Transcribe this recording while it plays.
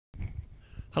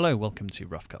Hello, welcome to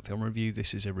Rough Cut Film Review.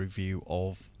 This is a review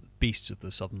of Beasts of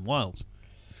the Southern Wilds.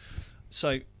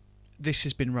 So, this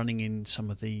has been running in some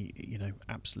of the,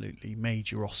 absolutely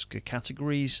major Oscar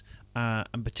categories,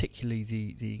 and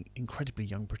particularly the incredibly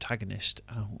young protagonist.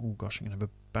 I'm going to have a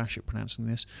bash at pronouncing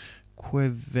this.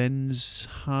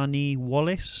 Quvenzhané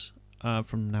Wallis.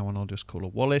 From now on, I'll just call her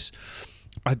Wallis.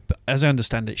 As I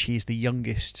understand it, she is the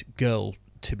youngest girl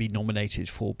to be nominated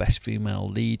for Best Female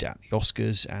Lead at the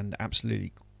Oscars, and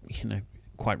absolutely,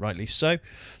 quite rightly so.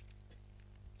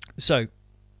 So,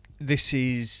 this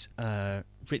is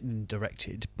written and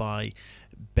directed by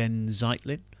Ben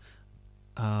Zeitlin.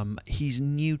 He's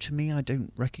new to me. I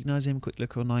don't recognise him. Quick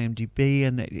look on IMDB,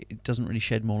 and it doesn't really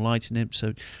shed more light on him,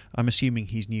 so I'm assuming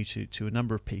he's new to a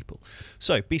number of people.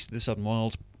 So, Beast of the Southern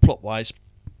Wild, plot-wise,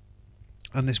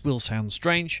 and this will sound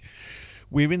strange,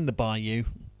 we're in the bayou.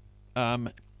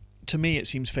 To me, it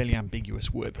seems fairly ambiguous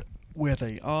where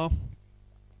they are.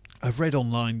 I've read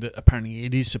online that apparently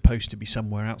it is supposed to be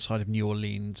somewhere outside of New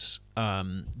Orleans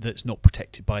that's not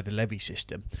protected by the levee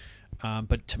system.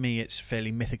 But to me, it's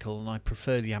fairly mythical, and I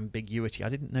prefer the ambiguity. I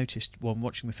didn't notice while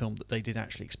watching the film that they did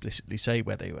actually explicitly say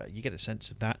where they were. You get a sense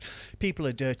of that. People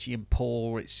are dirty and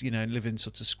poor. It's, live in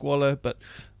sort of squalor, but,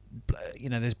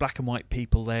 there's black and white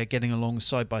people there getting along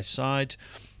side by side.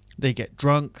 They get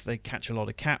drunk, they catch a lot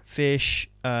of catfish,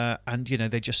 and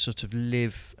they just sort of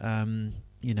live,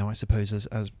 I suppose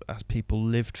as people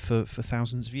lived for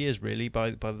thousands of years, really,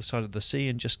 by the side of the sea,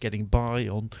 and just getting by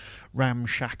on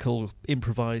ramshackle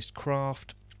improvised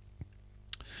craft.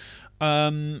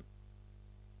 So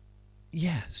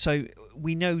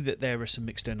we know that there are some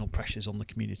external pressures on the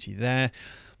community there.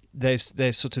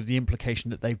 There's sort of the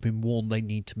implication that they've been warned they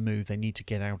need to move, they need to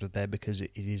get out of there because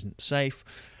it isn't safe.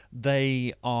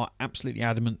 They are absolutely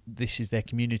adamant this is their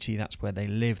community, that's where they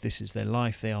live, this is their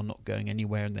life, they are not going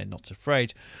anywhere and they're not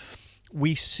afraid.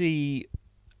 We see,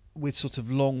 with sort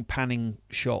of long panning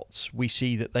shots, we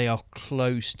see that they are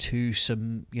close to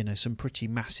some pretty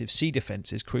massive sea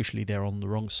defences. Crucially, they're on the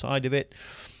wrong side of it.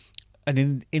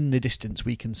 And in the distance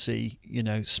we can see,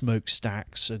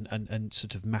 smokestacks and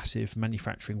sort of massive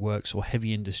manufacturing works or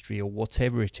heavy industry or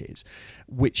whatever it is,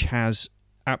 which has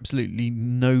absolutely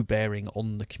no bearing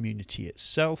on the community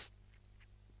itself,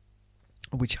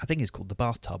 which I think is called the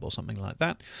Bathtub or something like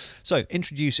that. So,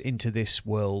 introduce into this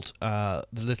world the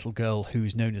little girl who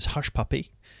is known as Hushpuppy,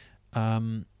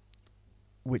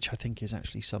 which I think is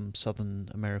actually some Southern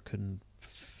American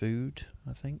food,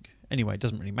 I think. Anyway, it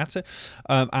doesn't really matter.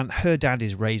 And her dad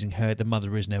is raising her. The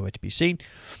mother is nowhere to be seen.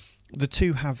 The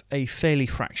two have a fairly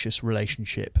fractious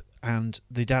relationship, and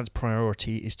the dad's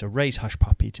priority is to raise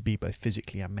Hushpuppy to be both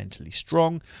physically and mentally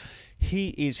strong. He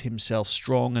is himself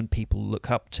strong, and people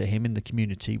look up to him in the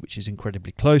community, which is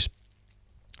incredibly close.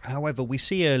 However, we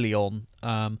see early on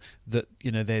that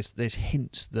there's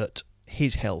hints that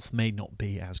his health may not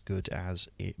be as good as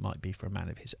it might be for a man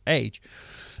of his age.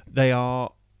 They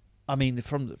are,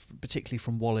 particularly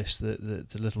from Wallis,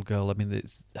 the little girl,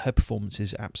 her performance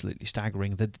is absolutely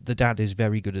staggering. The dad is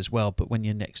very good as well, but when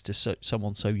you're next to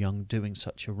someone so young doing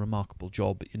such a remarkable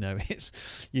job,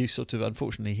 it's you sort of,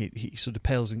 unfortunately, he sort of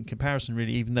pales in comparison,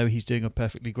 really, even though he's doing a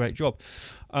perfectly great job.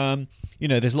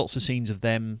 There's lots of scenes of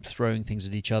them throwing things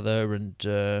at each other and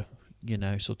lots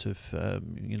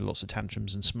of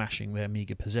tantrums and smashing their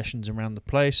meagre possessions around the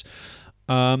place.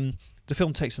 The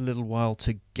film takes a little while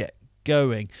to get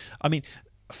going.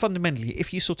 Fundamentally,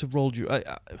 if you sort of rolled your...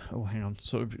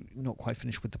 sort of not quite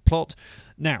finished with the plot.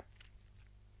 Now,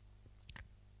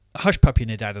 Hushpuppy and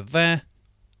her dad are there.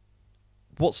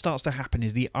 What starts to happen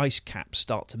is the ice caps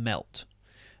start to melt.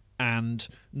 And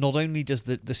not only does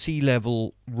the sea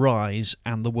level rise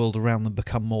and the world around them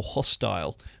become more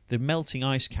hostile, the melting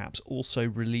ice caps also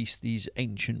release these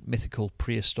ancient mythical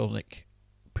prehistoric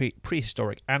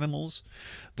animals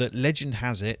that, legend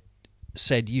has it,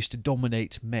 said used to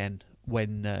dominate men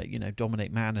when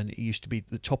dominate man, and it used to be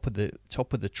the top of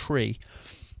the tree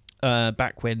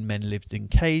back when men lived in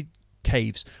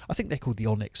caves. I think they're called the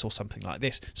onyx or something like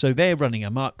this. So they're running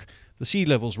amok. The sea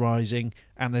level's rising,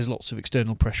 and there's lots of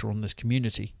external pressure on this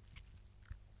community.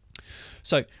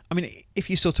 So, if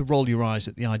you sort of roll your eyes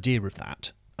at the idea of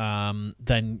that,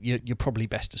 then you're probably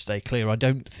best to stay clear. I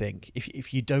don't think,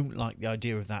 if you don't like the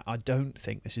idea of that, I don't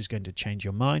think this is going to change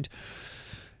your mind.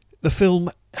 The film,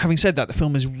 having said that, the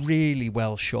film is really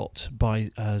well shot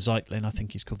by Zeitlin. I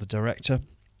think he's called the director.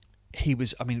 He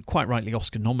was, quite rightly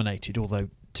Oscar nominated, although,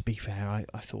 to be fair,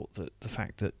 I thought that the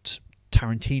fact that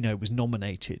Tarantino was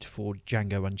nominated for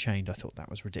Django Unchained, I thought that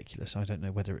was ridiculous. I don't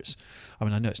know whether it's...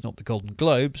 I know it's not the Golden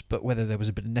Globes, but whether there was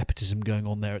a bit of nepotism going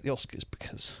on there at the Oscars,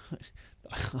 because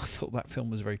I thought that film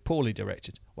was very poorly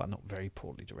directed. Well, not very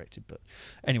poorly directed, but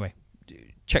anyway,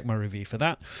 check my review for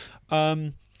that.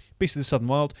 Beast of the Southern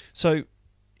Wild. So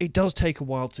it does take a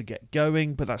while to get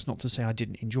going, but that's not to say I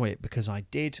didn't enjoy it, because I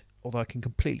did, although I can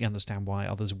completely understand why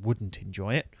others wouldn't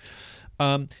enjoy it.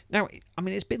 Now, I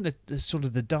mean, it's been the sort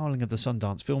of the darling of the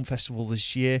Sundance Film Festival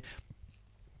this year.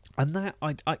 And that,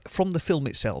 I from the film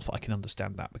itself, I can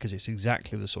understand that, because it's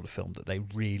exactly the sort of film that they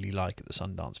really like at the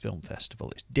Sundance Film Festival.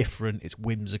 It's different, it's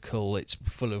whimsical, it's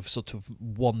full of sort of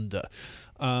wonder,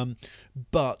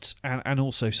 but and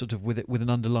also sort of with an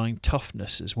underlying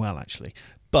toughness as well, actually.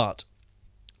 But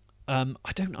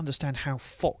I don't understand how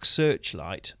Fox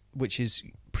Searchlight, which is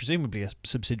presumably a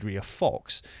subsidiary of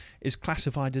Fox, is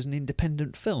classified as an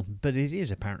independent film, but it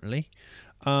is apparently.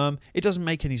 It doesn't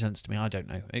make any sense to me. I don't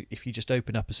know. If you just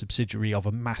open up a subsidiary of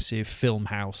a massive film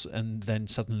house and then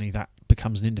suddenly that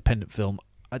becomes an independent film,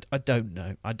 I don't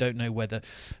know. I don't know whether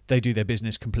they do their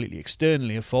business completely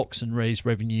externally of Fox and raise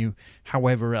revenue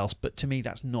however else, but to me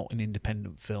that's not an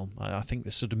independent film. I think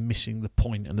they're sort of missing the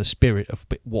point and the spirit of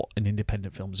what an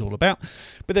independent film is all about.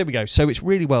 But there we go. So it's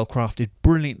really well crafted,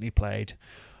 brilliantly played,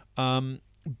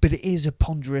 but it is a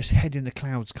ponderous head in the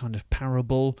clouds kind of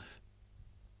parable.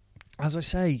 As I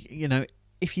say, you know,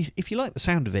 if you like the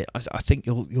sound of it, I think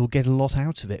you'll get a lot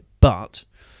out of it. But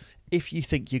if you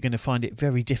think you're going to find it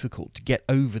very difficult to get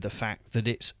over the fact that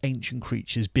it's ancient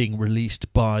creatures being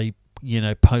released by, you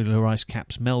know, polar ice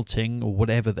caps melting or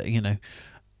whatever, that, you know,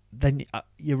 then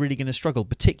you're really going to struggle,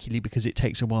 particularly because it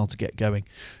takes a while to get going.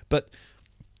 But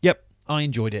yep, I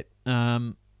enjoyed it.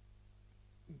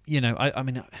 You know, I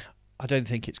mean, I don't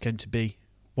think it's going to be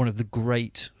one of the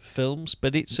great films,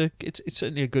 but it's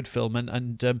certainly a good film,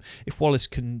 and if Wallace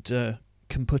can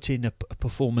put in a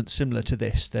performance similar to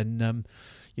this, then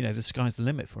you know, the sky's the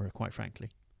limit for her, quite frankly.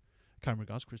 Kind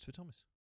regards, Christopher Thomas.